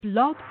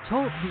Blog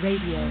Talk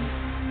Radio.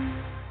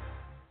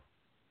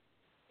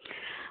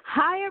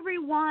 Hi,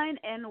 everyone,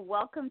 and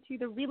welcome to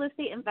the Real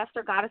Estate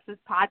Investor Goddesses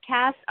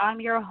podcast.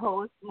 I'm your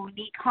host,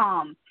 Monique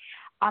Hom.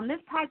 On this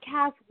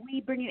podcast,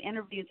 we bring you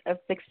interviews of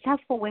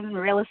successful women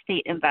real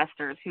estate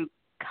investors who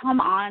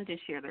come on to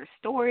share their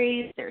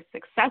stories, their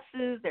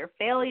successes, their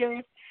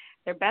failures,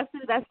 their best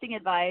investing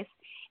advice,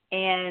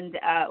 and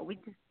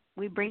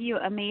we bring you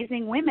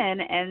amazing women,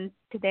 and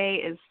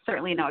today is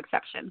certainly no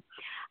exception.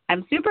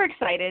 I'm super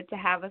excited to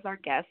have as our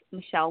guest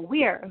Michelle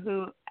Weir,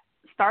 who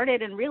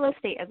started in real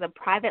estate as a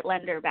private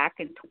lender back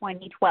in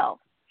 2012.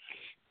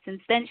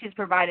 Since then, she's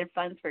provided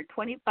funds for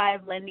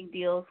 25 lending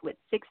deals with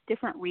 6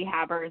 different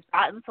rehabbers,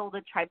 bought and sold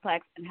a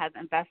triplex, and has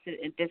invested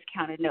in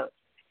discounted notes.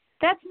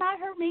 That's not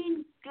her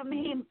main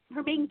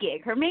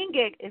gig. Her main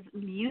gig is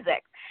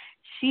music.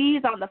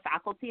 She's on the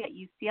faculty at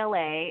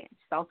UCLA.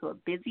 She's also a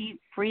busy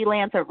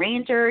freelance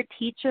arranger,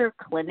 teacher,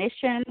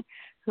 clinician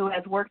who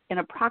has worked in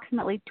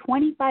approximately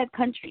 25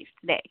 countries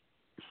today.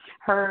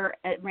 Her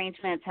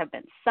arrangements have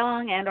been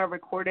sung and are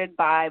recorded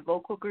by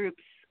vocal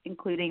groups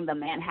including the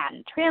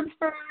Manhattan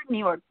Transfer, New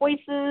York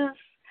Voices,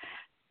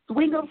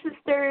 Swingle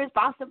Sisters,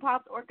 Boston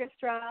Pops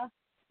Orchestra,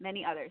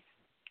 many others.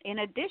 In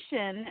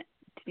addition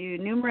to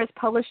numerous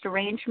published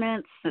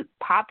arrangements,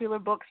 popular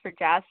books for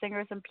jazz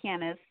singers and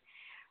pianists,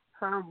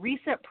 one of her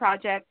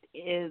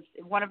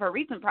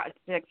recent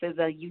projects is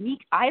a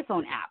unique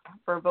iPhone app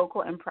for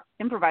vocal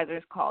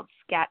improvisers called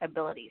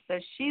Scatability. So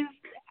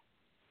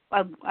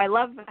I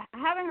love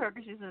having her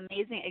because she's an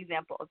amazing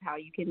example of how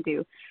you can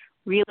do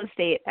real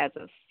estate as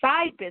a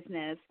side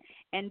business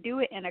and do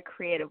it in a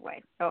creative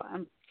way. So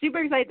I'm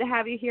super excited to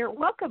have you here.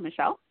 Welcome,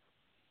 Michelle.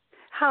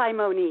 Hi,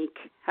 Monique.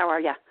 How are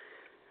you?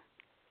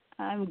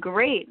 I'm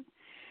great.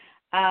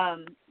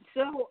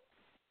 So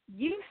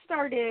you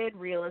started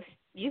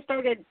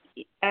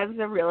as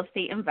a real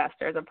estate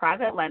investor, as a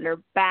private lender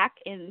back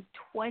in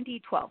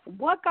 2012.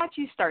 What got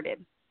you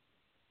started?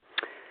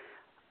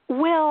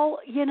 Well,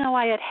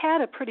 I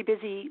had a pretty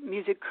busy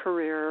music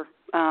career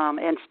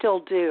and still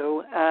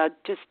do,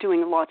 just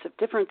doing lots of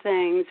different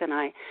things, and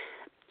I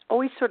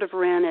always sort of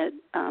ran it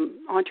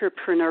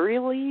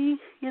entrepreneurially,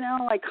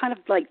 like kind of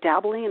like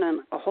dabbling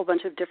in a whole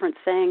bunch of different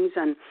things,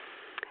 and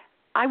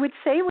I would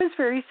say it was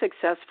very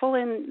successful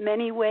in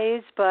many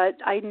ways, but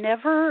I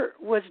never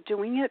was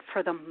doing it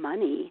for the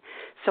money.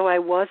 So I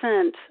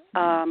wasn't,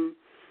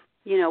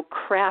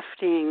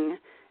 crafting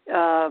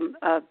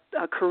a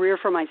career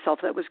for myself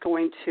that was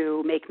going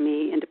to make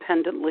me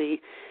independently,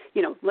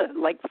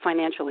 like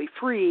financially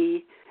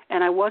free.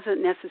 And I wasn't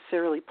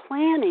necessarily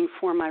planning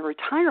for my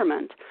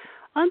retirement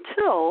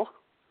until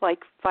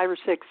like 5 or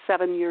 6,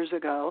 7 years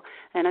ago.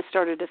 And I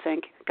started to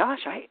think,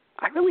 gosh, I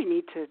really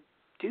need to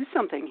do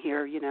something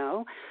here,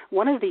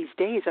 One of these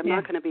days I'm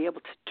not going to be able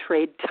to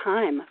trade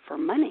time for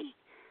money.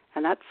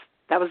 And that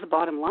was the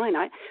bottom line.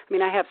 I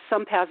have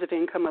some passive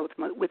income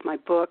with my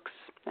books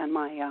and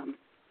my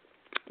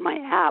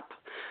app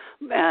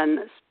and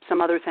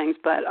some other things,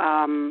 but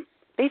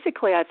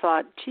basically I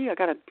thought, I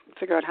got to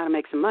figure out how to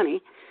make some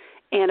money.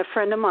 And a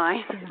friend of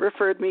mine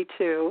referred me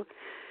to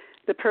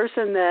the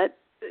person that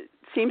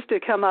seems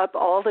to come up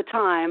all the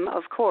time,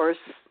 of course,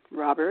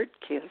 Robert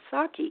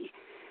Kiyosaki.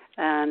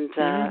 And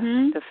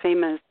the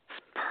famous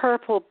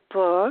Purple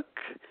Book,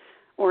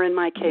 or in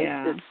my case,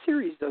 this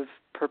series of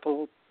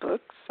Purple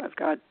Books. I've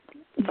got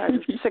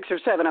 6 or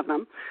 7 of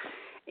them.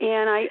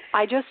 And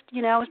I just,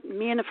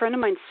 me and a friend of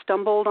mine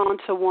stumbled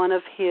onto one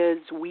of his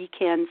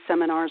weekend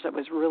seminars that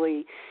was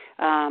really,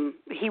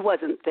 he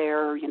wasn't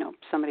there,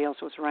 somebody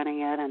else was running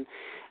it. And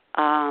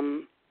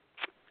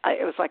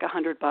it was like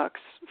 $100 for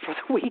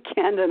the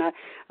weekend. And I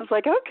was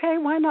like, okay,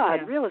 why not?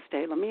 Yeah. Real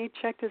estate, let me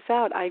check this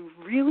out. I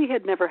really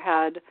had never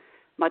had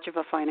much of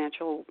a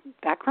financial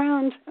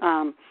background,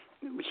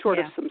 short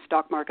of some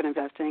stock market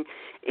investing.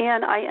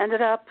 And I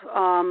ended up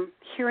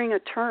hearing a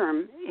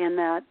term in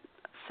that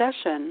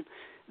session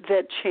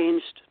that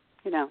changed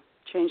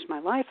my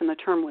life, and the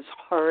term was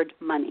hard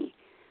money.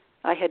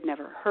 I had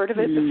never heard of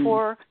it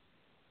before,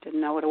 didn't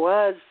know what it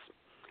was,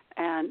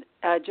 and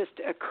it just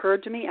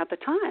occurred to me at the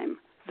time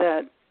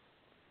that,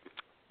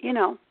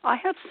 I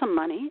have some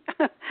money,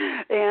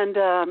 and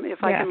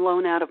if I can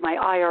loan out of my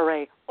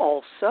IRA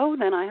also,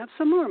 then I have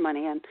some more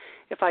money, and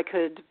if I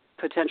could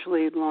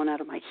potentially loan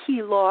out of my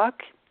HELOC,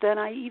 then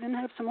I even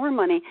have some more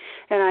money.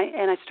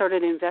 And I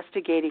started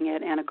investigating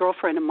it, and a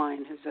girlfriend of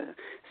mine who's a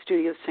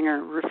studio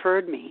singer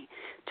referred me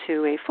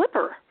to a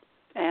flipper.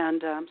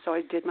 And so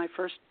I did my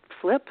first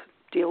flip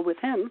deal with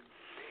him,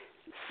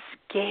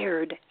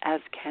 scared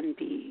as can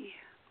be,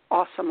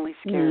 awesomely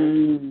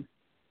scared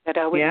that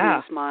I would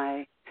lose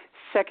my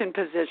second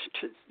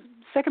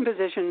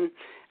position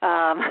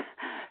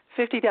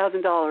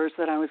 $50,000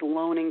 that I was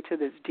loaning to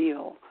this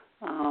deal.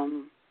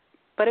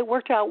 But it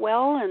worked out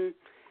well, and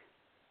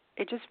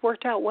it just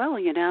worked out well,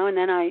 and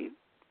then I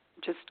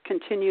just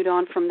continued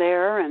on from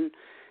there and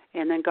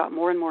then got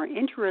more and more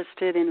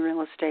interested in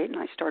real estate, and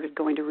I started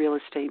going to real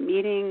estate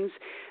meetings.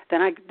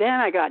 Then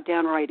I got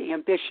downright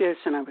ambitious,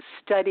 and I was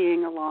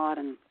studying a lot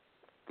and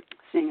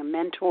seeing a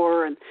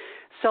mentor and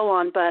so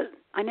on. But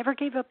I never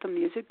gave up the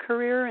music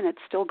career, and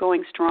it's still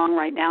going strong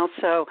right now.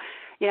 So,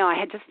 I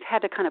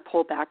had to kind of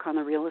pull back on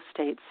the real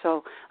estate.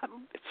 So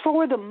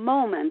for the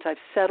moment, I've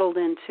settled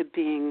into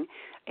being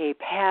a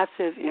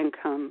passive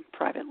income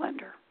private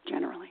lender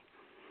generally.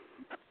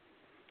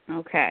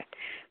 Okay.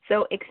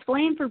 So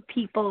explain for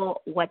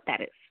people what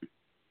that is.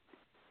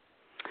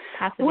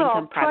 Passive Well,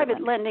 income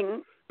private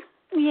lending,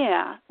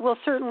 yeah. Well,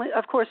 certainly,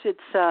 of course,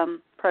 it's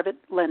private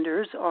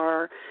lenders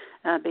are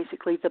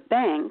basically the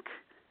bank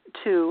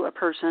to a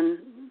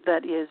person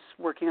that is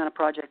working on a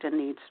project and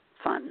needs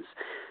funds.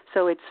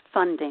 So it's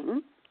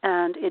funding,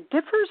 and it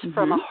differs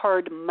from a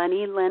hard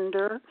money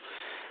lender.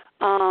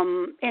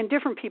 And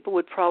different people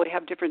would probably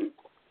have different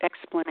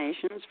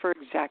explanations for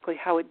exactly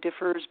how it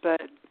differs,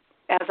 but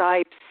as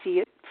I see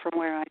it from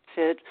where I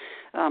sit,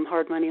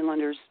 hard money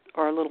lenders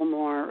are a little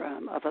more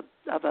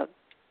of a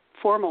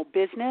formal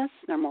business.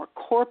 They're more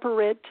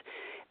corporate.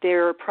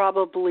 They're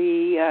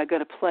probably going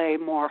to play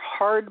more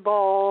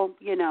hardball,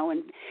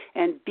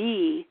 and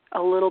be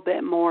a little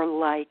bit more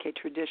like a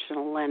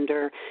traditional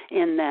lender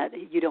in that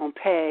you don't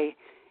pay,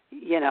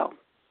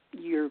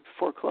 you're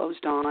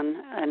foreclosed on,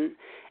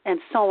 and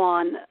so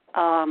on.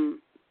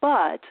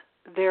 But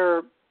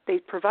they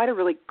provide a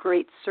really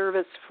great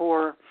service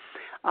for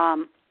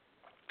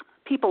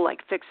people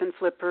like fix and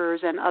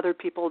flippers and other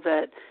people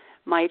that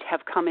might have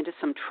come into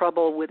some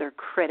trouble with their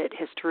credit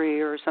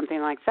history or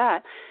something like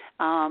that.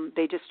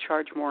 They just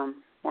charge more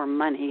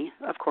money,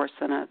 of course,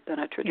 than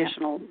a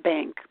traditional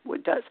bank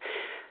does.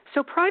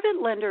 So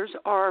private lenders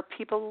are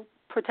people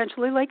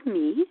potentially like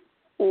me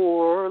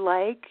or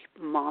like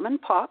mom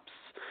and pops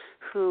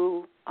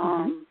who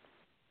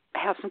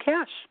have some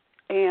cash,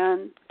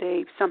 and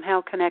they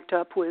somehow connect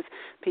up with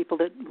people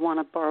that want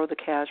to borrow the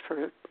cash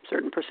for a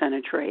certain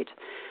percentage rate.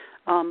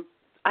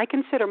 I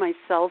consider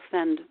myself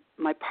and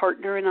my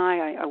partner and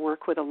I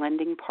work with a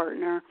lending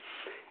partner,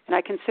 and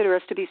I consider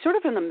us to be sort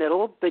of in the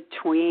middle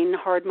between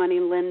hard money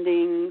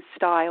lending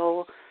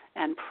style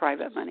and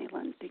private money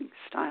lending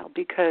style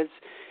because,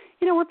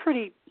 we're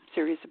pretty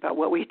serious about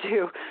what we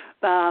do,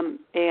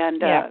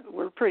 and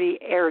we're pretty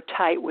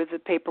airtight with the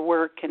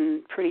paperwork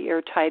and pretty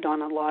airtight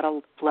on a lot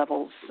of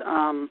levels.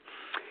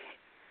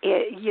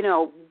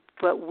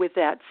 But with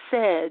that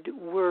said,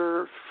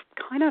 we're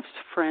kind of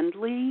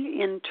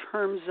friendly in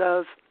terms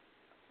of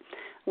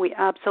we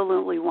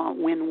absolutely want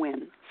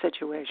win-win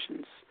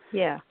situations.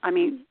 Yeah. I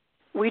mean,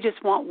 we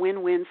just want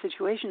win-win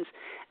situations.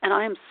 And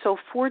I am so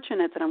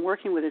fortunate that I'm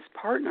working with this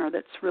partner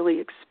that's really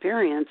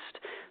experienced.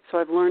 So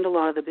I've learned a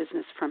lot of the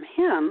business from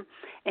him.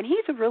 And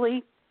he's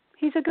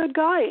a good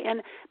guy.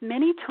 And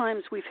many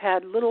times we've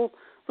had little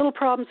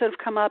problems that have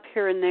come up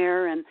here and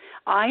there. And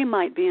I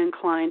might be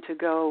inclined to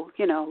go,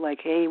 like,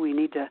 hey, we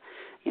need to,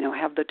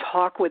 have the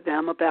talk with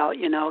them about,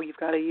 you've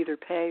got to either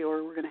pay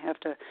or we're going to have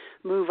to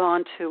move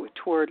on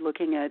toward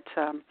looking at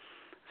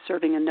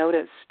serving a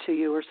notice to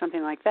you or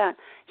something like that.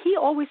 He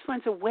always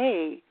finds a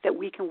way that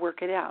we can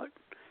work it out.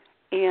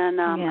 And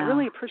I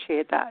really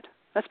appreciate that.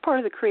 That's part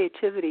of the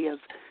creativity of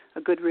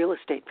a good real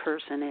estate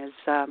person is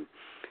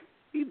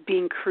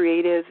being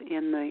creative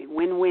in the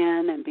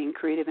win-win and being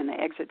creative in the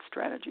exit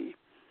strategy.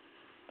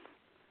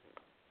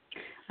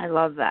 I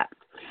love that.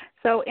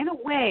 So in a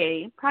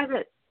way,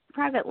 private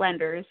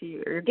lenders,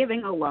 you're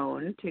giving a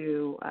loan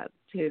to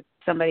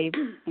somebody.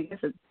 I guess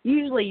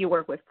usually you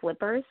work with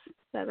flippers. Is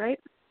that right?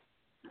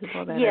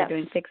 People that are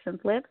doing fix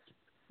and flips.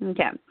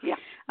 Okay. Yeah.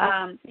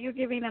 So you're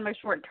giving them a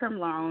short-term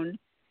loan,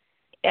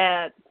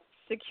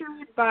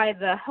 secured by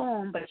the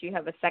home, but you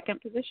have a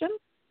second position.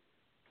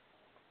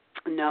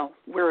 No,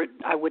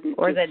 I wouldn't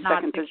or do is it not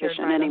second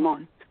position by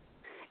anymore.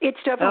 It's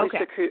definitely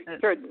okay.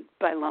 secured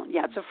by loan.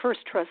 Yeah, it's a first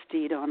trust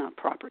deed on a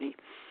property.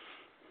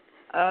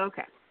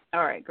 Okay.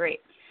 All right. Great.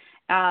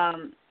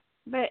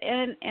 But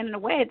in a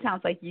way, it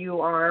sounds like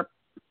you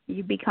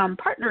become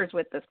partners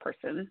with this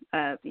person.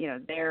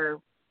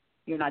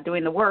 You're not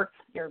doing the work.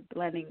 You're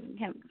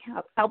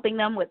helping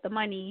them with some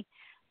money,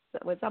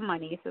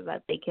 so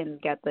that they can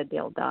get the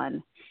deal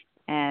done.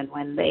 And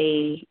when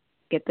they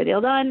get the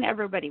deal done,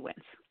 everybody wins.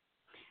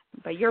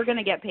 But you're going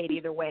to get paid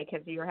either way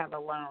because you have a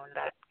loan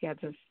that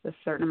gets a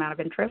certain amount of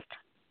interest.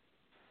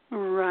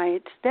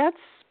 Right. That's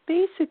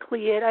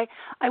basically it.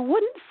 I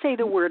wouldn't say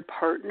the word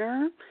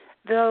partner,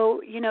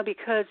 though,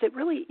 because it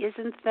really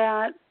isn't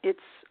that. It's,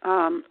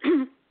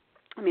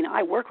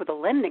 I work with a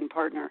lending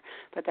partner,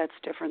 but that's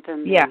different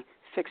than the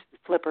fixed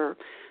flipper.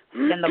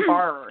 Than the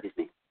borrower. Excuse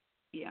me.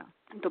 Yeah.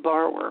 The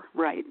borrower,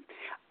 right.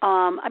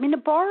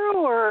 The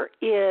borrower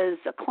is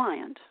a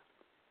client,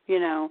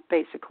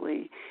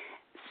 basically.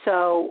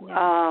 So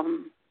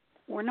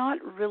we're not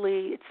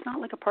really, it's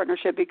not like a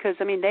partnership because,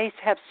 they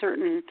have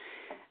certain,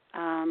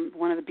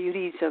 one of the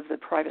beauties of the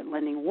private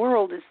lending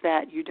world is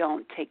that you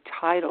don't take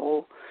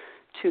title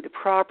to the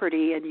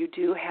property and you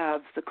do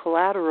have the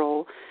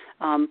collateral,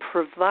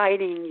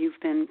 providing you've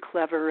been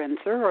clever and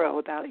thorough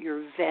about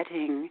your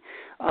vetting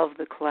of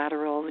the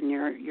collateral and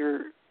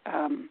your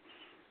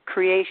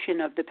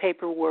creation of the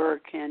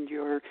paperwork and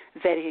your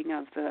vetting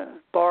of the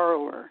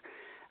borrower.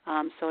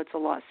 So it's a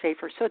lot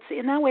safer. So it's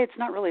in that way, it's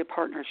not really a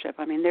partnership.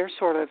 I mean, they're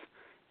sort of,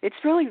 it's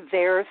really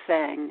their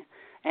thing,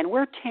 and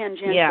we're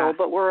tangential,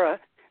 but we're a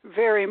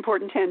very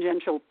important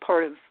tangential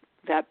part of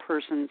that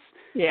person's.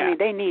 I mean,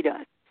 they need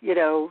us,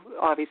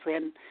 obviously,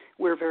 and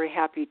we're very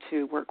happy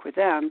to work with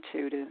them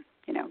to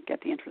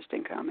get the interest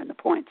income and the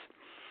points.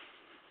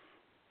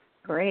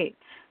 Great.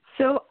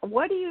 So,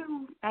 what do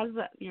you, as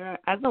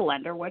a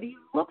lender, what do you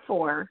look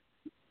for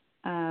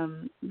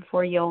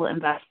before you'll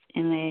invest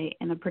in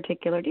a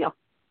particular deal?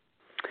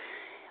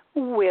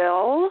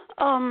 Well,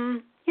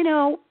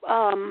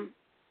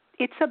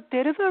 it's a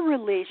bit of a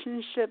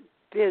relationship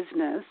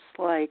business,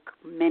 like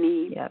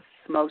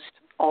most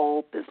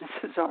all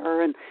businesses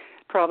are, and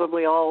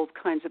probably all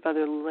kinds of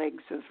other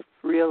legs of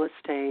real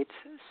estate.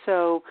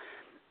 So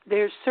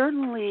there's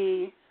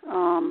certainly,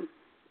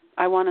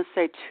 I want to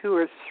say 2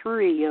 or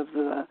 3 of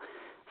the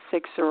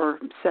 6 or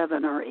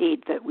 7 or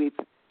 8 that we've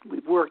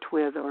worked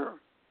with, or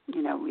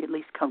we at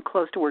least come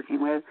close to working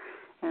with,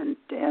 and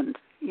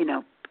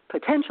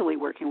potentially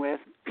working with.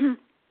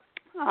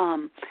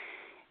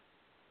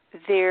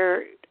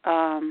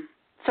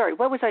 Sorry,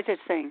 what was I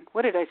just saying?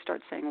 What did I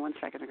start saying 1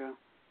 second ago?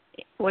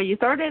 Well, you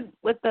started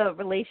with the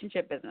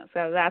relationship business.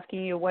 I was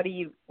asking you, what do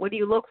you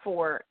look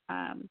for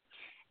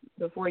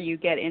before you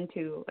get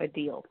into a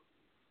deal,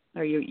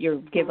 or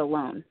you give a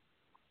loan?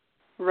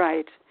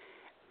 Right.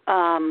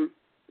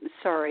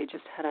 Sorry,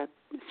 just had a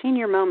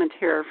senior moment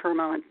here for a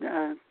moment.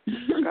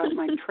 Forgot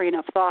my train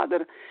of thought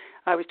that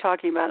I was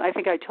talking about. I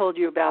think I told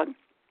you about,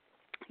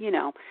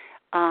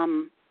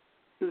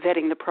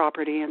 vetting the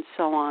property and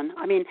so on.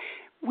 I mean,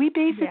 we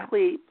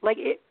basically,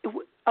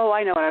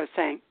 I know what I was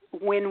saying.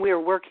 When we're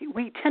working,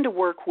 we tend to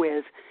work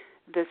with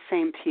the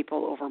same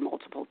people over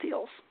multiple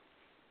deals.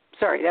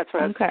 Sorry, that's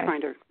what I was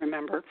trying to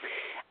remember.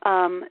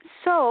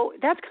 So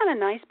that's kind of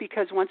nice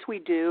because once we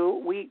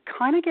do, we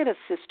kind of get a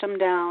system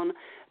down.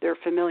 They're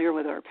familiar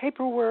with our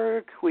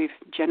paperwork. We've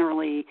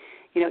generally,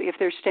 if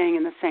they're staying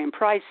in the same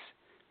price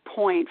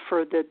point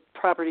for the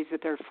properties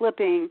that they're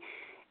flipping,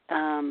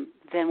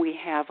 then we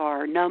have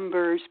our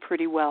numbers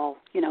pretty well,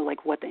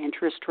 like what the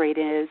interest rate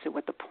is and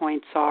what the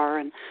points are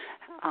and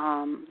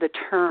the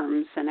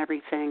terms and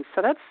everything.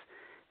 So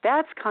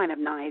that's kind of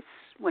nice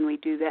when we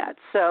do that.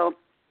 So,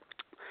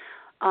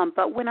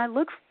 but when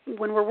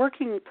we're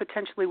working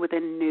potentially with a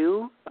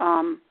new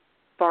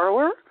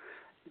borrower,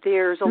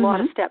 there's a lot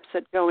of steps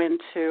that go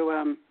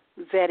into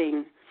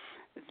vetting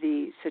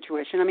the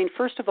situation. I mean,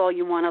 first of all,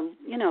 you want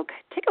to,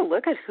 take a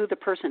look at who the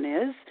person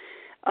is,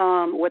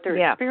 what their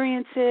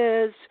experience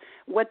is,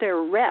 what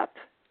their rep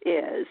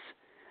is,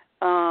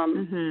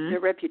 their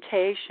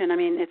reputation. I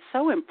mean, it's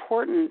so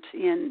important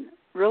in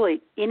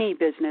really any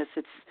business.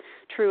 It's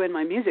true in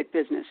my music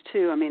business,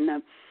 too. I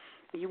mean,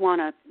 you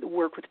want to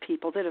work with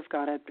people that have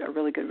got a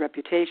really good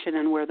reputation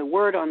and where the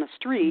word on the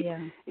street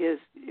is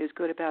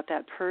good about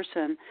that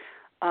person.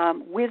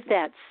 With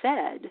that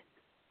said,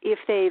 if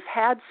they've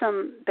had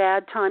some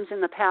bad times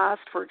in the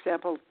past, for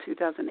example,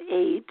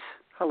 2008,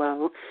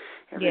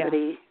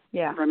 everybody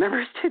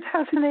remembers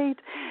 2008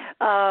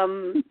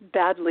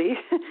 badly,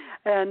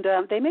 and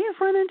they may have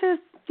run into,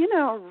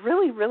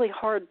 really, really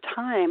hard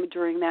time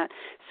during that.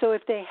 So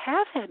if they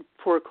have had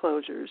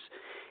foreclosures,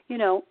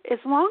 as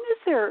long as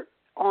they're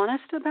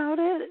honest about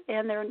it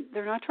and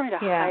they're not trying to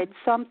hide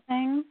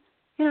something,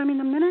 the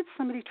minute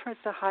somebody tries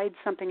to hide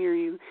something or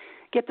you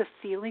get the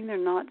feeling they're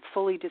not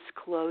fully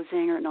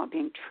disclosing or not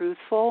being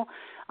truthful,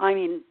 I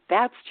mean,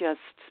 that's just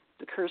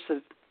the curse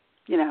of,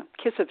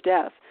 kiss of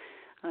death.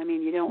 I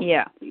mean, you don't,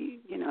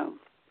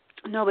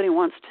 nobody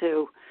wants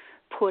to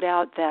put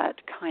out that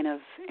kind of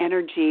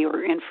energy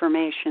or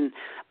information.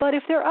 But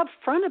if they're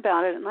upfront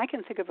about it, and I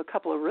can think of a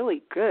couple of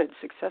really good,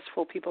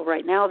 successful people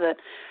right now that,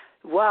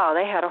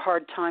 they had a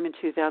hard time in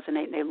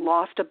 2008 and they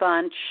lost a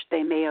bunch.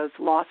 They may have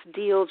lost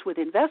deals with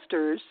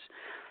investors.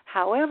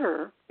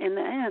 However, in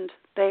the end,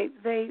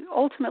 they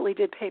ultimately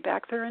did pay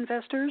back their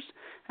investors,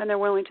 and they're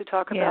willing to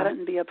talk about it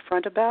and be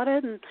upfront about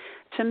it. And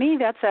to me,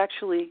 that's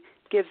actually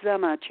gives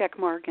them a check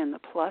mark in the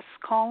plus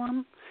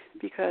column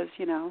because,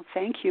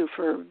 thank you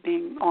for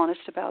being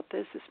honest about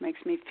this. This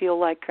makes me feel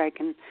like I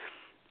can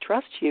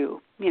trust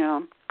you,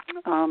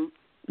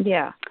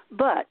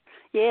 But,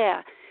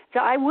 so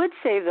I would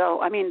say,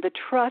 though, I mean, the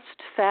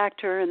trust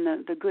factor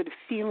and the good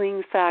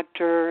feeling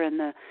factor and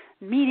the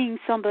meeting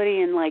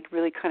somebody and, like,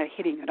 really kind of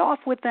hitting it off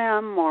with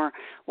them or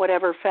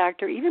whatever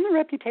factor, even the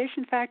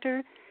reputation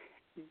factor,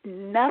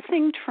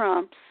 nothing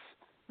trumps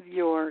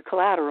your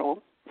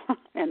collateral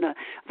and the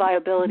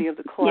viability of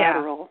the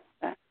collateral,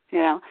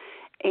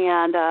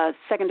 and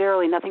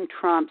secondarily, nothing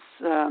trumps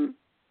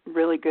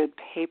really good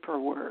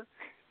paperwork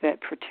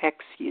that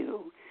protects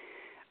you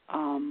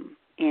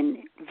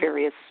in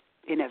various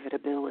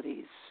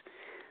inevitabilities.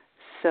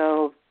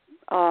 So,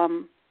 I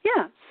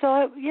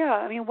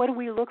mean, what do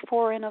we look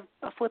for in a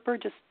flipper?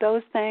 Just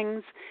those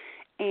things.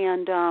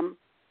 And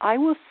I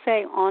will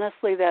say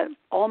honestly that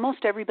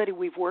almost everybody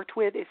we've worked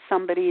with is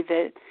somebody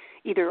that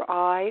either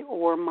I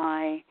or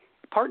my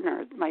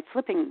partner,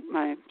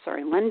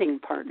 lending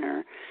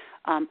partner,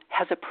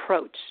 has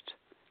approached.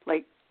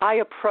 Like, I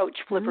approach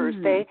flippers.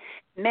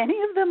 Many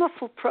of them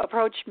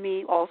approach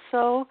me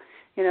also.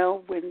 You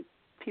know, when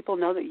people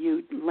know that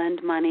you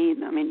lend money,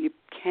 I mean, you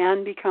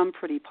can become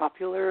pretty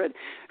popular at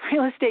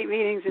real estate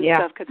meetings and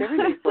stuff because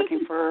everybody's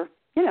looking for,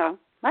 you know,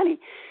 money.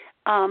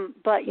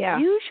 But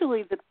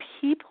usually the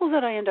people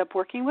that I end up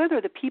working with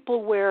are the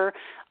people where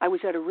I was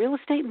at a real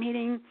estate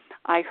meeting,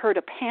 I heard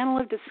a panel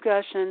of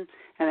discussion,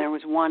 and there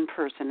was one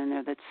person in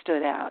there that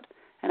stood out.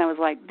 And I was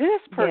like,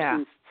 this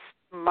person's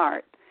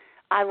smart.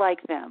 I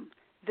like them.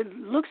 It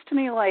looks to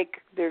me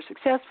like they're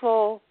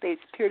successful. They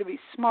appear to be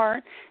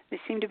smart.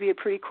 They seem to be a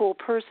pretty cool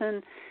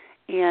person.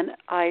 And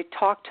I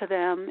talk to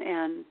them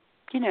and,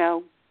 you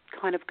know,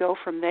 kind of go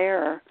from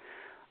there.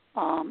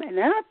 And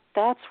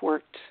that's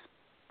worked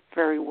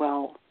very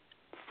well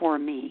for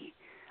me.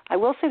 I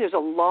will say there's a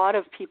lot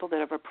of people that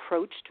have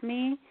approached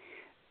me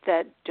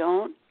that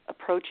don't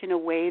approach in a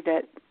way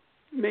that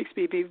makes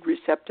me be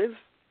receptive.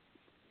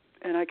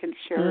 And I can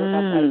share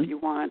about that if you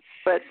want.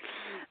 But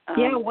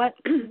what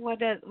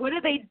do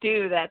they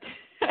do that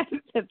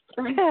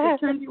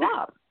turns you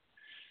off?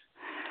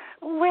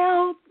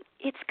 Well,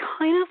 it's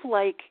kind of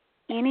like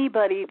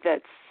anybody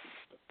that's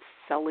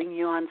selling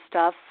you on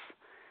stuff.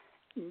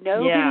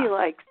 Nobody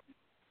likes.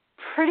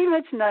 Pretty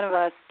much none of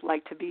us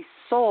like to be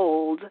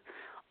sold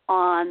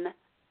on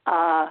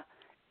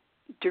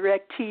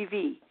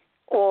DirecTV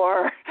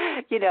or,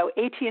 you know,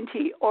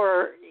 AT&T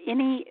or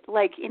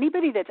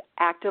anybody that's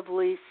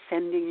actively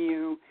sending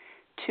you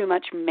too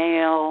much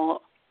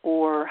mail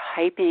or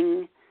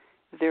hyping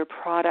their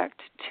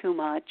product too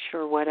much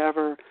or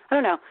whatever. I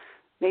don't know.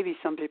 Maybe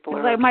some people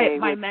are like okay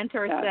my with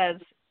mentor that.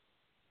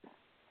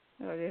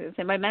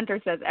 says. My mentor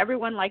says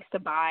everyone likes to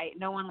buy,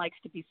 no one likes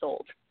to be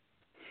sold.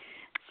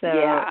 So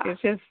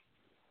it's just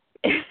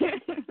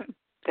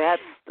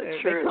that's the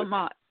truth.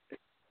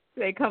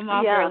 They come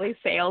off really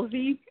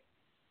salesy.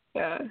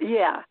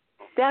 Yeah,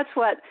 that's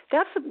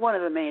one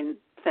of the main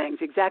things.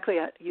 Exactly,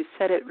 you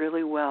said it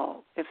really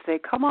well. If they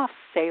come off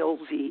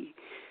salesy,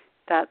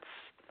 that's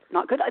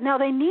not good. Now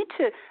they need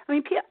to. I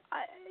mean,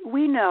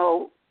 we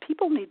know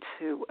people need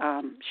to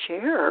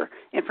share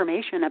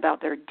information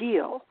about their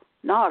deal.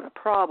 Not a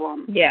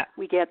problem. Yeah,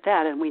 we get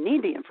that, and we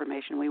need the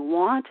information. We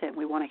want it.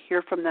 We want to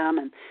hear from them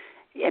and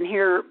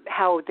hear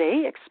how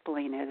they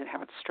explain it and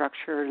how it's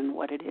structured and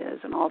what it is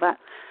and all that.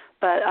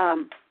 But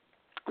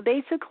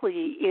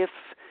basically, if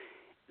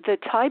the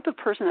type of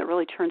person that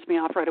really turns me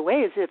off right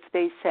away is if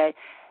they say,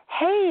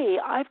 hey,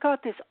 I've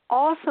got this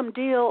awesome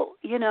deal,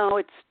 you know,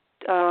 it's,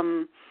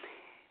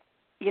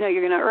 you know,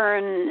 you're going to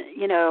earn,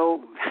 you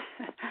know,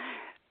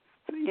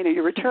 you know,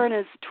 your return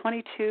is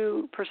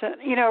 22%,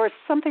 you know, or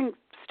something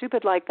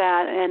stupid like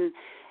that.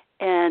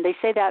 And they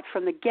say that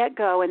from the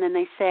get-go, and then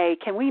they say,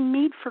 can we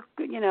meet for,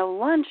 you know,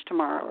 lunch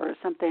tomorrow or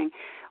something?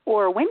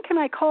 Or when can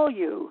I call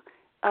you?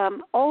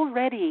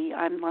 Already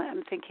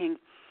I'm thinking,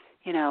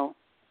 you know,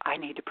 I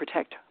need to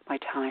protect my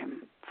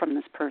time from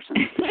this person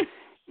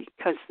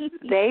because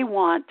they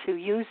want to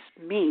use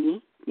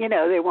me, you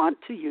know, they want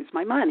to use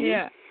my money.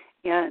 Yeah.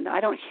 And I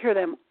don't hear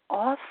them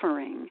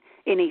offering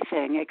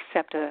anything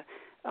except a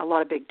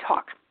lot of big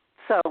talk.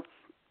 So,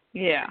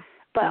 yeah.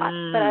 But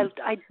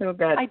I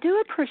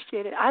do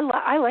appreciate it.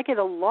 I like it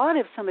a lot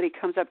if somebody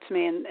comes up to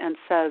me and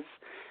says,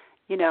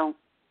 you know,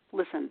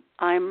 listen,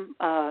 I'm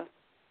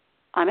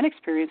an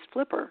experienced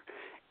flipper,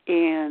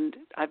 and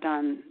I've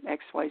done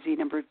XYZ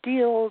number of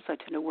deals. I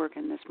tend to work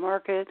in this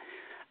market.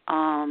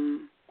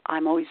 I'm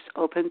always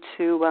open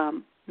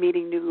to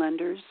meeting new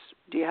lenders.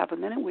 Do you have a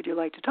minute? Would you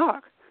like to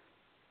talk?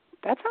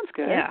 That sounds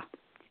good. Yeah.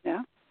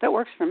 Yeah. That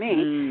works for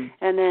me.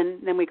 And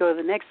then we go to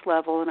the next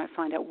level, and I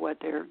find out what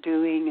they're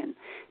doing and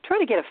try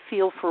to get a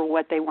feel for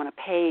what they want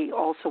to pay,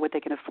 also what they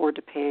can afford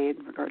to pay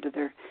in regard to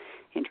their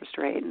interest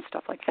rate and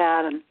stuff like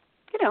that. And,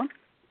 you know,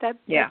 that's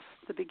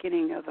the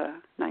beginning of a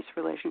nice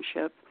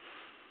relationship.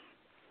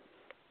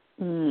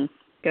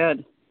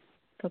 Good.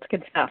 That's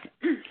good stuff.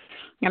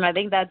 And I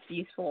think that's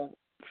useful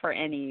for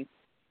any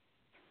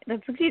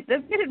That's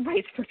good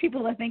advice for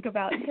people to think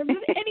about in terms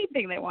of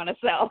anything they want to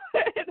sell.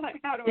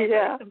 Like how to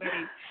approach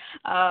somebody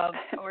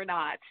or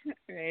not,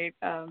 right?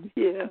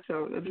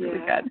 So that's really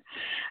good.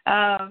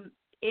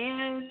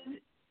 And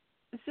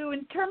so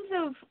in terms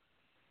of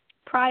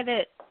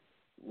private,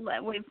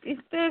 if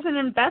there's an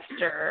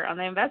investor on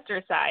the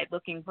investor side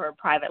looking for a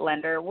private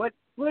lender, what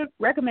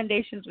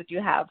recommendations would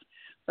you have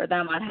for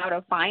them on how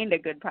to find a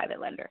good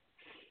private lender?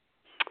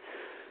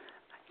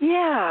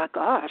 Yeah,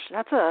 gosh,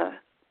 that's a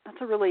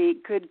really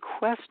good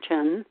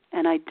question,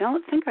 and I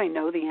don't think I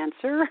know the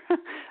answer,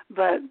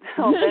 but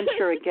I'll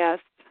venture a guess.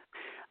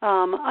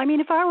 I mean,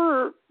 if I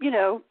were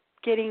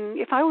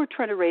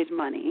trying to raise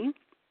money,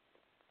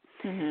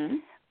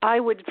 I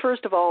would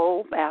first of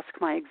all ask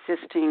my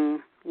existing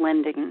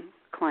lending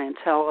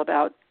clientele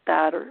about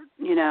that, or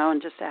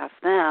and just ask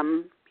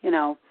them,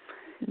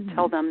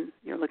 tell them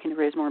you're looking to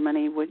raise more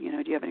money. Do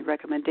you have any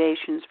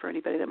recommendations for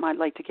anybody that might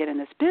like to get in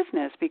this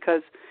business?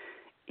 Because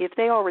if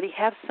they already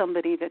have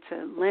somebody that's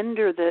a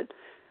lender that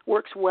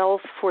works well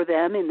for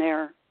them in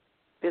their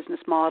business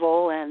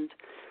model and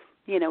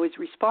is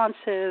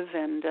responsive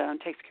and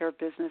takes care of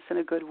business in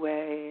a good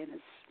way and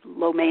is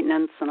low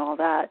maintenance and all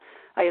that.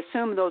 I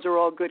assume those are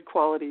all good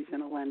qualities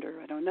in a lender.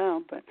 I don't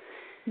know, but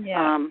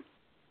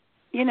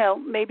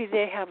maybe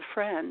they have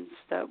friends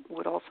that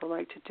would also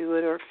like to do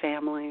it, or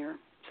family or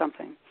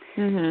something.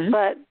 Mm-hmm.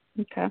 But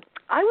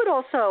I would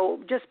also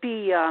just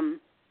be,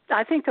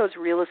 I think those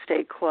real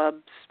estate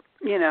clubs,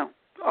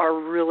 are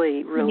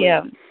really, really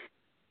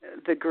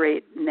the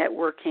great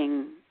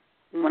networking,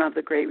 one of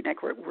the great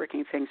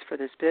networking things for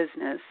this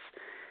business.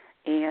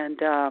 And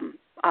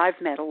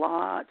I've met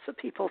lots of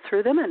people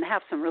through them and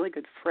have some really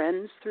good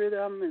friends through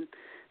them. And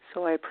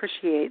so I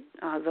appreciate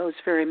those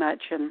very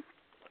much. And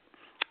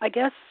I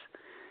guess,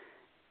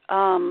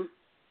 I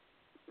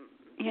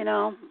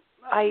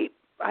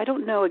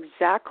don't know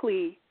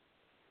exactly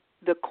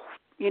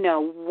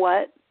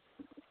what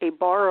a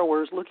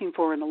borrower is looking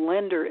for in a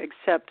lender,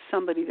 except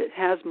somebody that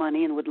has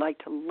money and would like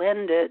to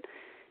lend it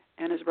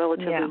and is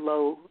relatively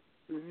low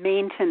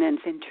maintenance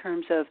in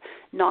terms of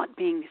not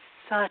being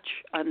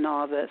such a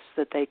novice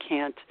that they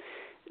can't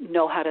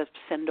know how to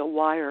send a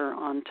wire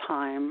on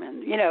time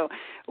and,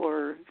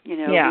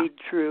 read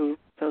through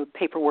the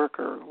paperwork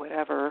or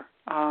whatever.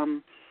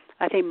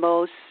 I think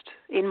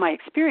in my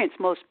experience,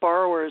 most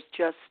borrowers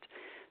just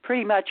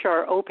pretty much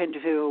are open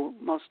to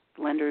most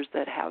lenders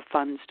that have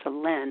funds to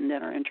lend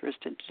and are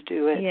interested to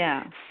do it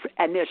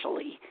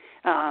initially.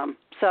 I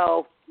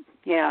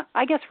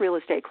guess real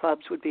estate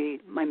clubs would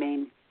be my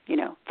main,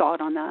 thought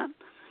on that.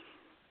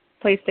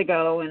 Place to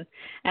go,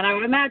 and I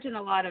would imagine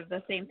a lot of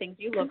the same things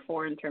you look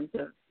for in terms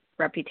of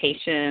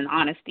reputation,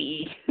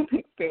 honesty,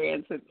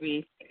 experience would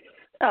be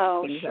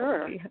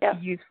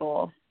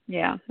useful.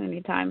 Yeah,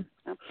 anytime.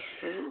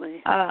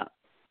 Absolutely. All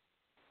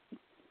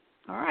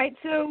right,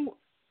 so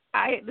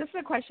this is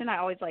a question I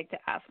always like to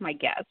ask my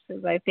guests,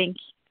 because I think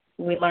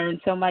we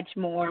learn so much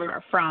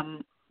more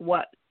from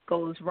what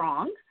goes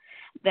wrong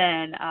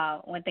than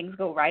when things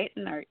go right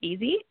and are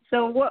easy.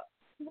 So what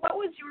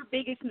was your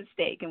biggest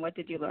mistake, and what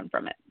did you learn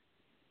from it?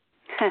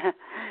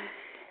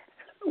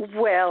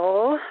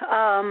 Well,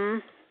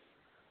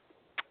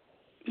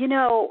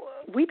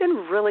 we've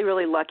been really,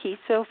 really lucky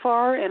so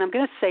far, and I'm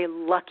going to say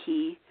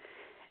lucky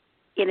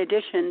in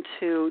addition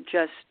to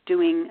just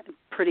doing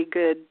pretty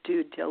good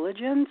due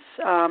diligence.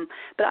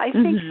 But I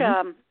think,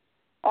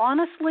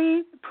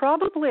 honestly,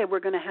 probably we're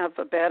going to have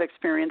a bad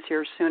experience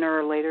here sooner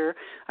or later.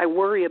 I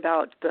worry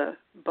about the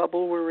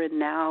bubble we're in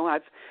now.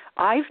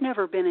 I've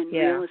never been in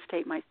real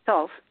estate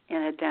myself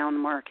in a down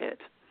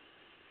market.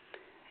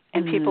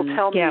 And people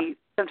tell me,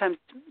 sometimes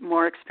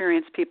more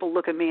experienced people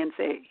look at me and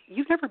say,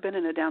 "You've never been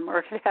in a down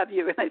market, have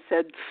you?" And I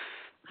said,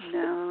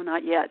 "No,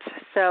 not yet."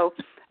 So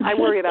I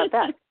worry about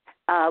that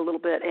a little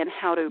bit and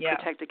how to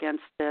protect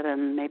against it,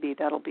 and maybe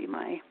that'll be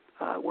my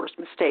worst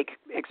mistake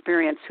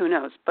experience. Who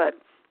knows? But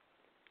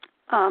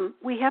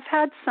we have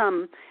had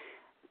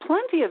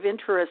plenty of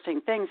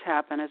interesting things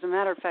happen. As a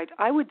matter of fact,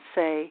 I would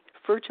say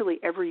virtually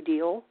every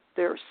deal,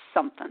 there's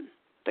something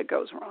that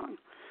goes wrong.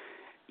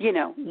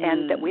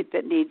 And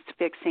that needs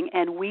fixing,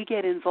 and we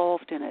get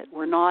involved in it.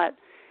 We're not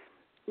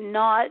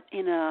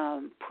in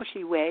a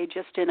pushy way,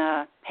 just in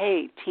a,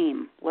 hey,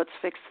 team, let's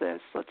fix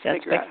this. Let's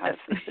figure out how to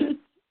fix it.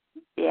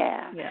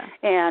 Yeah.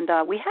 And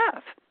we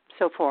have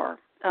so far.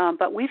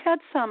 But we've had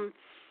some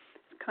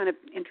kind of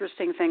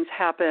interesting things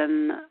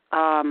happen,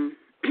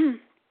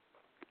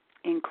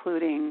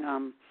 including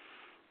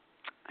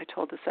I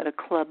told this at a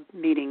club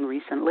meeting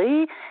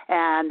recently,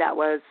 and that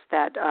was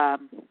that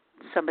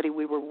somebody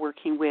we were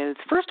working with,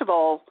 first of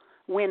all,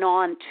 went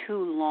on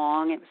too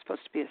long. It was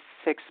supposed to be a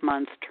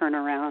 6-month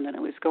turnaround, and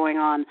it was going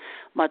on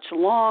much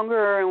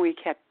longer, and we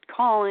kept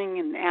calling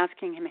and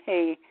asking him,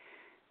 hey,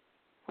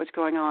 what's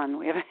going on?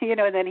 We have,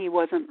 and then he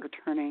wasn't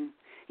returning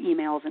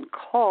emails and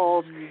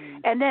calls.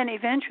 And then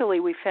eventually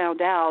we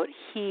found out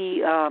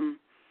he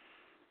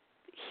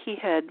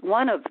had,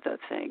 one of the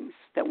things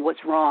that was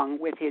wrong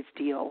with his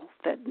deal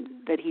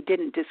that he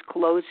didn't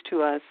disclose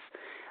to us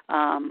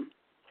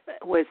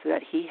was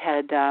that he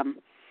had,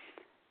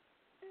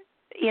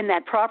 in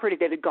that property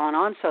that had gone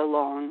on so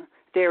long,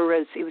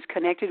 it was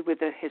connected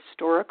with a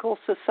historical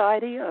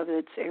society of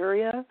its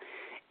area,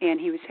 and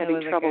he was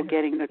having trouble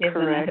getting the correct.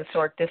 Isn't it a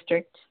historic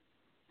district?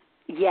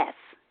 Yes,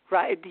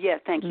 right. Yeah,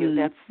 thank you.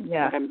 That's what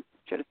I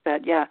should have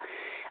said. Yeah,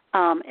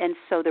 and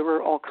so there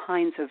were all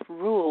kinds of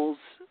rules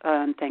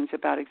and things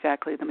about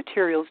exactly the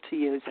materials to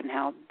use and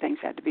how things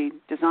had to be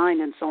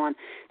designed and so on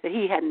that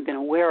he hadn't been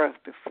aware of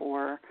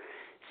before.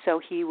 So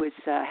he was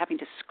having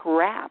to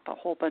scrap a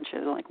whole bunch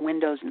of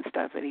windows and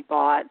stuff that he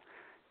bought,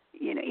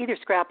 either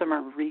scrap them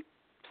or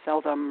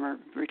resell them or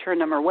return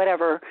them or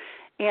whatever.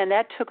 And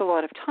that took a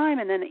lot of time.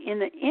 And then in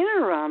the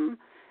interim,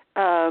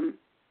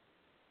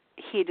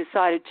 he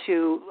decided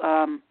to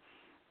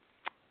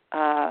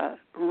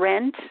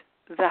rent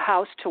the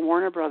house to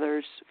Warner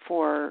Brothers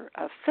for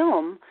a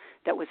film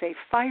that was a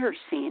fire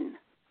scene.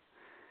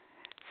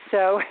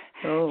 So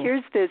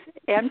here's this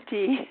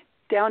empty,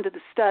 down to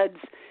the studs,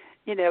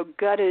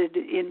 gutted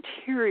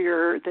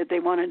interior that they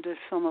wanted to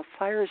film a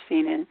fire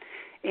scene in,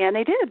 and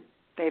they did.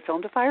 they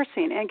filmed a fire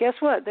scene, and guess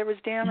what? There was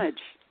damage.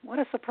 What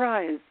a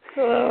surprise!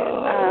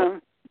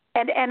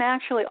 And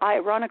actually,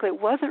 ironically,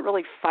 it wasn't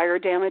really fire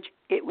damage.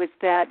 It was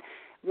that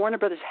Warner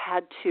Brothers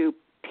had to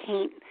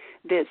paint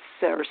this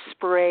or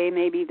spray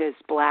maybe this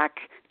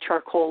black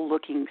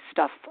charcoal-looking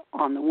stuff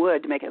on the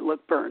wood to make it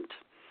look burnt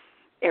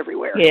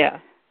everywhere. Yeah.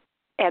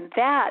 And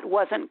that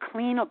wasn't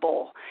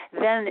cleanable.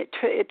 Then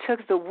it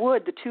took the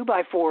wood, the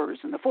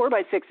 2x4s and the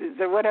 4x6s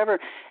or whatever,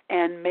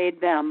 and made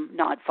them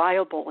not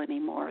viable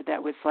anymore.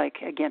 That was like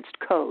against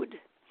code.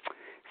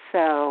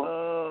 So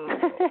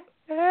okay.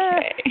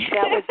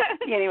 that was,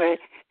 anyway.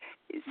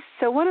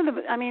 So one of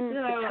the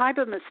type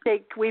of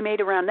mistake we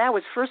made around that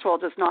was, first of all,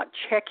 just not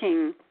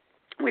checking.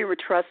 We were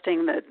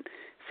trusting that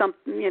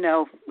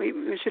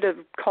we should have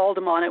called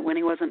him on it when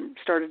he wasn't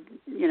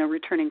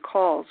returning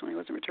calls,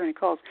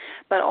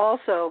 But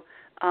also,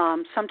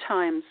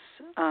 sometimes,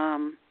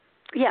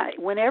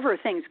 whenever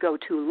things go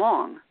too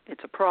long,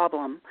 it's a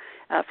problem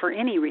for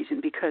any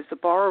reason, because the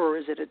borrower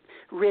is at a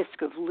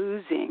risk of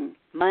losing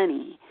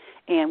money.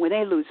 And when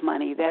they lose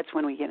money, that's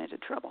when we get into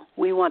trouble.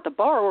 We want the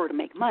borrower to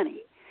make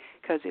money,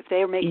 because if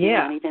they're making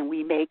money, then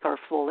we make our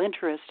full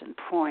interest and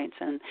points.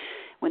 And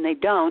when they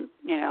don't,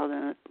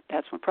 then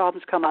that's when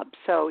problems come up.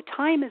 So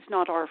time is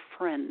not our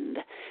friend.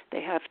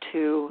 They have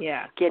to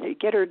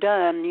get her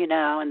done,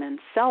 and then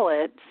sell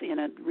it in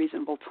a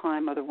reasonable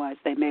time. Otherwise,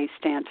 they may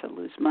stand to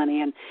lose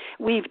money. And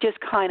we've just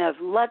kind of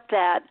let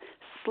that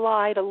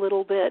slide a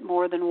little bit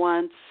more than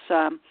once.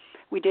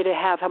 We did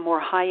have a more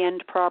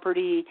high-end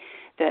property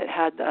that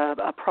had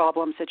a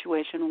problem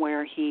situation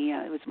where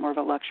it was more of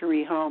a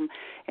luxury home,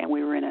 and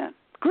we were in a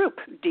group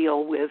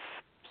deal with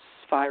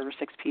 5 or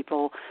 6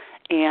 people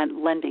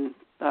and lending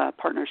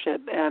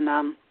partnership.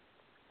 And,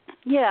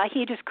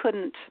 he just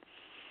couldn't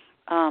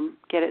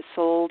get it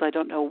sold. I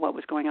don't know what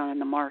was going on in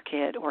the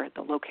market or at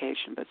the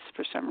location, but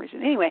for some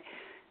reason. Anyway,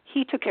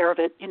 he took care of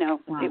it.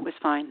 Wow. It was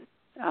fine.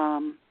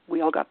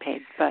 We all got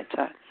paid, but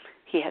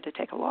he had to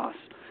take a loss.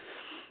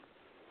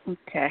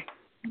 Okay.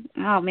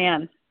 Oh,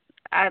 man.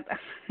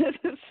 This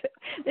is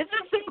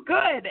so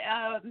good.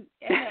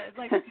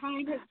 Like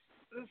time has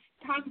just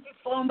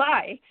flown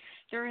by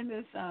during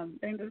this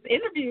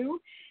interview,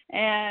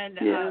 and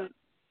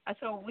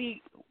so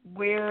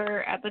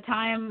we're at the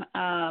time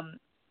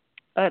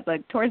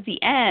like towards the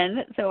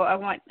end. So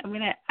I'm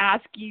going to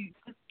ask you,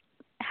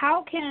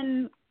 I'm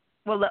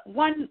going to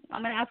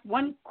ask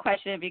one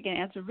question if you can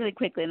answer really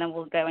quickly, and then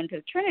we'll go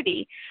into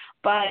Trinity.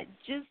 But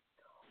just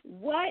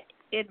what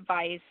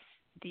advice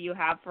do you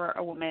have for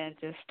a woman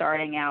just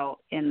starting out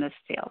in this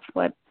field?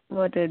 What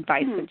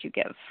advice would you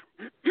give?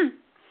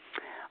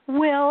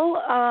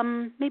 Well,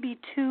 maybe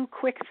 2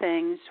 quick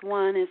things.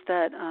 One is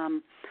that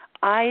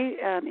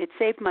it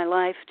saved my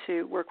life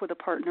to work with a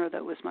partner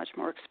that was much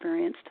more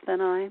experienced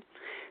than I.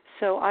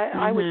 So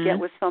I would get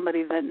with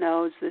somebody that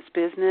knows this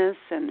business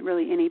and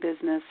really any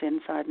business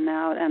inside and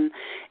out. And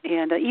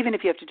even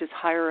if you have to just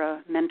hire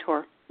a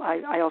mentor,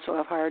 I also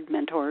have hired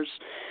mentors.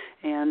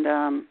 And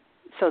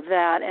so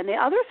that, and the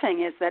other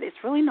thing is that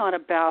it's really not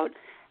about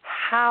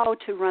how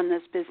to run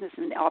this business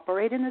and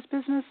operate in this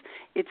business.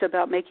 It's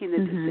about making the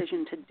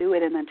decision to do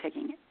it and then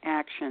taking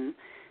action.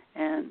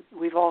 And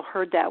we've all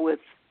heard that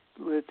with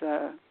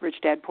Rich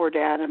Dad, Poor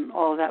Dad and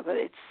all of that, but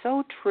it's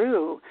so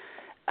true.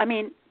 I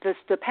mean, the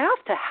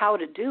path to how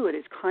to do it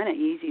is kind of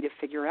easy to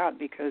figure out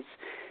because,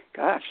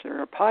 gosh,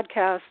 there are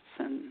podcasts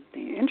and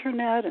the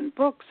internet and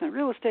books and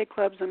real estate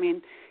clubs. I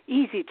mean,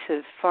 easy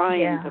to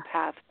find the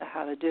path to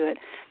how to do it.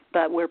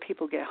 But where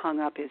people get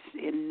hung up is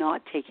in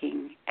not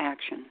taking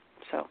action.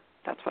 So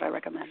that's what I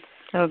recommend.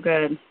 So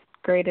good.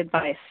 Great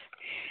advice.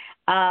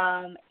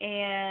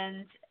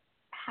 And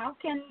how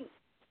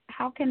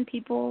can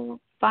people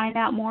find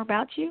out more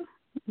about you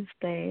if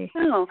they...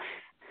 Oh,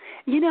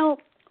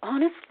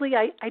 honestly,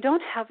 I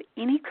don't have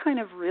any kind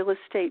of real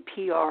estate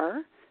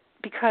PR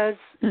because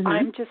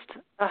I'm just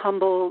a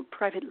humble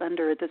private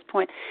lender at this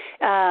point.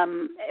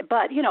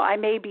 But, I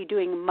may be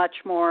doing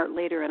much more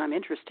later, and I'm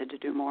interested to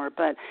do more.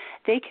 But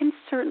they can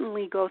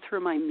certainly go through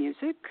my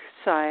music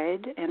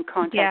side and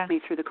contact me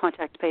through the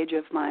contact page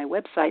of my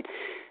website.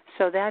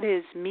 So that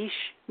is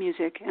Miche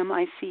Music,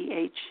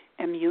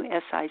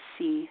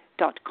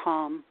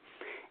 MICHMUSIC.com.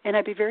 And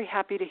I'd be very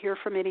happy to hear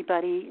from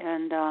anybody.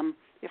 And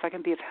if I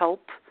can be of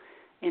help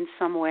in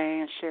some way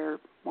and share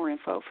more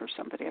info for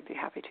somebody, I'd be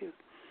happy to.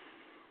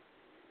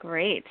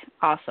 Great.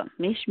 Awesome.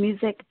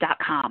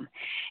 MicheMusic.com.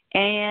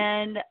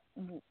 And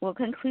we'll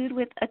conclude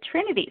with a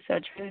Trinity. So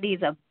Trinity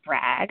is a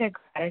brag, a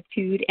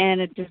gratitude,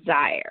 and a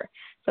desire.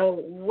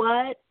 So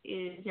what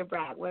is your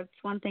brag? What's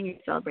one thing you're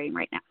celebrating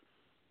right now?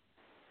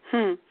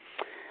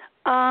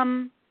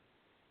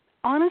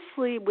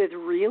 Honestly, with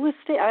real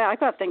estate, I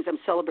got things I'm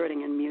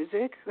celebrating in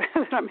music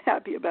that I'm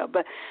happy about.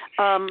 But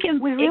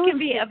it can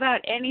be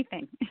about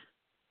anything.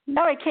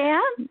 Oh, it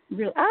can?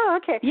 Oh,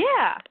 okay.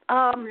 Yeah.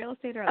 Real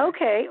estate or other.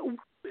 Okay.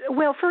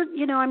 Well,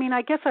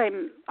 I guess I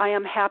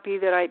am happy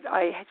that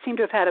I seem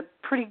to have had a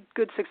pretty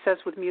good success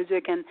with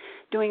music and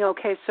doing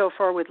okay so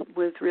far with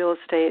real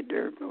estate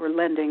or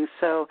lending.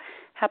 So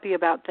happy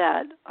about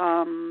that.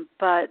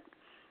 But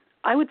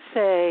I would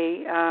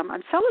say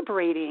I'm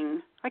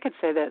celebrating, I could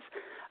say this,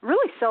 I'm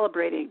really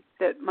celebrating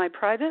that my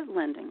private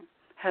lending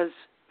has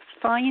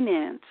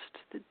financed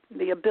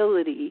the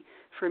ability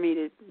for me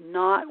to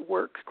not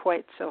work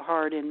quite so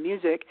hard in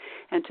music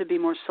and to be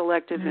more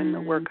selective in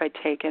the work I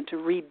take and to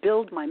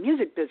rebuild my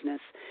music business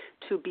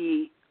to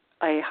be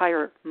a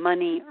higher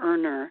money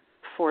earner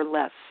for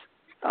less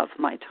of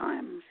my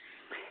time.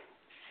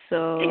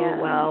 So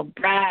well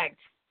bragged.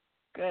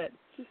 Good.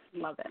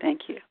 Love it.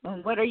 Thank you.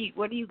 What are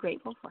you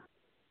grateful for?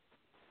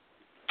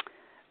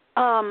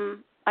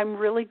 I'm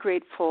really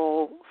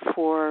grateful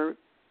for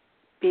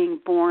being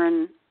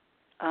born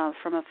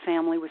from a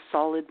family with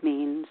solid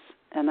means,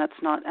 and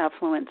that's not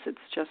affluence, it's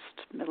just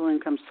middle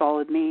income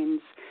solid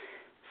means,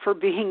 for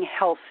being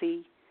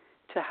healthy,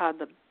 to have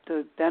the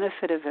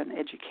benefit of an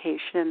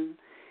education,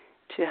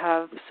 to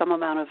have some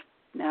amount of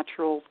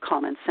natural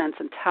common sense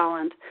and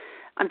talent.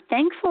 I'm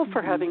thankful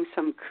for having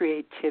some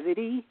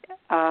creativity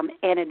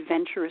and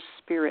adventurous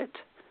spirit,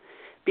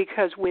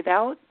 because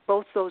without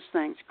both those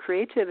things,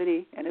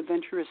 creativity and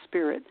adventurous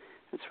spirit,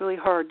 it's really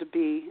hard to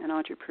be an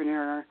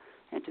entrepreneur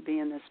and to be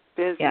in this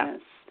business. Yeah.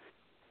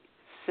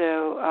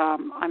 So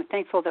I'm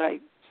thankful that I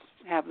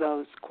have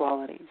those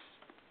qualities.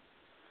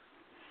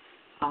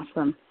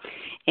 Awesome.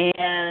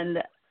 And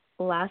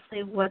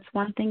lastly, what's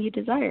one thing you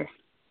desire?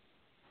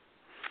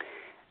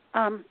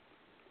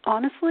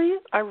 Honestly,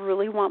 I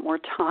really want more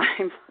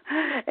time.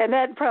 And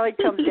that probably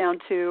comes down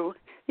to,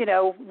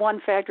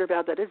 one factor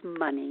about that is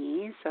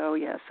money. So,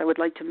 yes, I would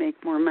like to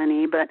make more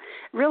money. But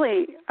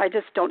really, I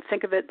just don't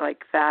think of it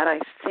like that. I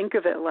think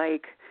of it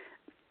like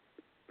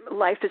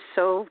life is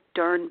so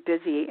darn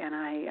busy, and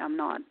I am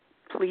not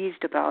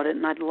pleased about it.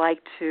 And I'd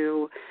like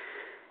to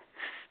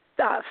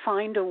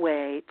find a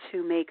way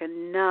to make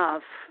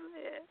enough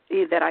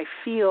that I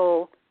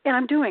feel, and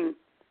I'm doing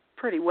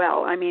pretty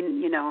well. I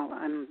mean,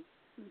 I'm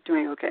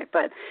doing okay.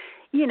 But,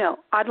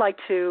 I'd like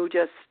to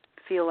just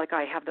feel like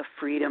I have the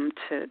freedom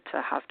to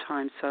have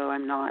time, so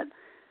I'm not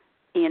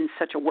in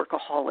such a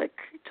workaholic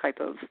type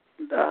of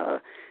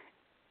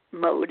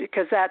mode,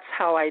 because that's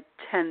how I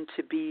tend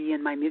to be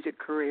in my music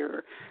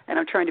career. And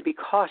I'm trying to be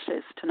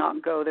cautious to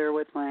not go there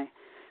with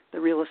the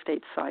real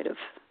estate side of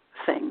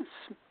things.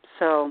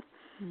 So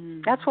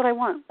that's what I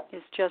want,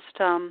 is just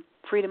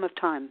freedom of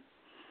time.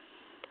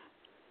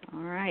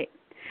 All right.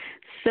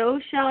 So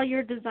shall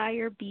your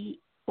desire be,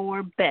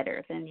 or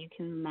better than you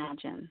can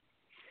imagine.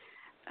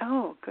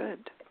 Oh,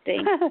 good.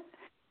 Thank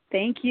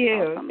you.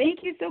 Awesome.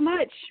 Thank you so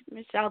much,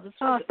 Michelle. This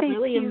was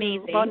really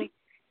amazing. Bonnie.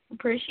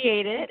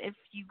 Appreciate it. If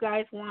you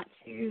guys want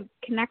to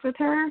connect with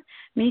her,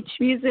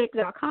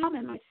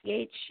 meechmusic.com,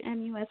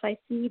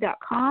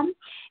 MICHMUSIC.com.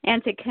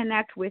 And to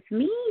connect with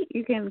me,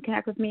 you can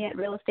connect with me at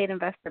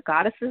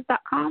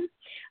realestateinvestorgoddesses.com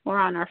or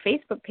on our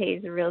Facebook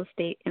page, the Real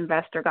Estate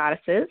Investor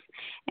Goddesses.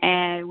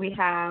 And we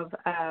have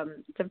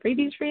some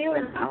freebies for you,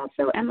 and I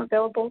also am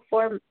available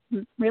for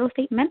real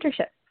estate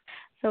mentorship.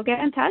 So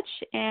get in touch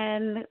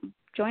and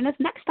join us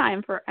next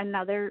time for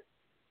another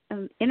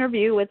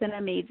interview with an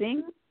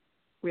amazing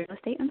Real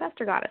Estate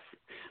Investor Goddess.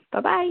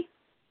 Bye-bye.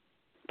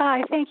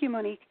 Bye. Thank you,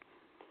 Monique.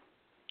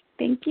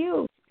 Thank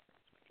you.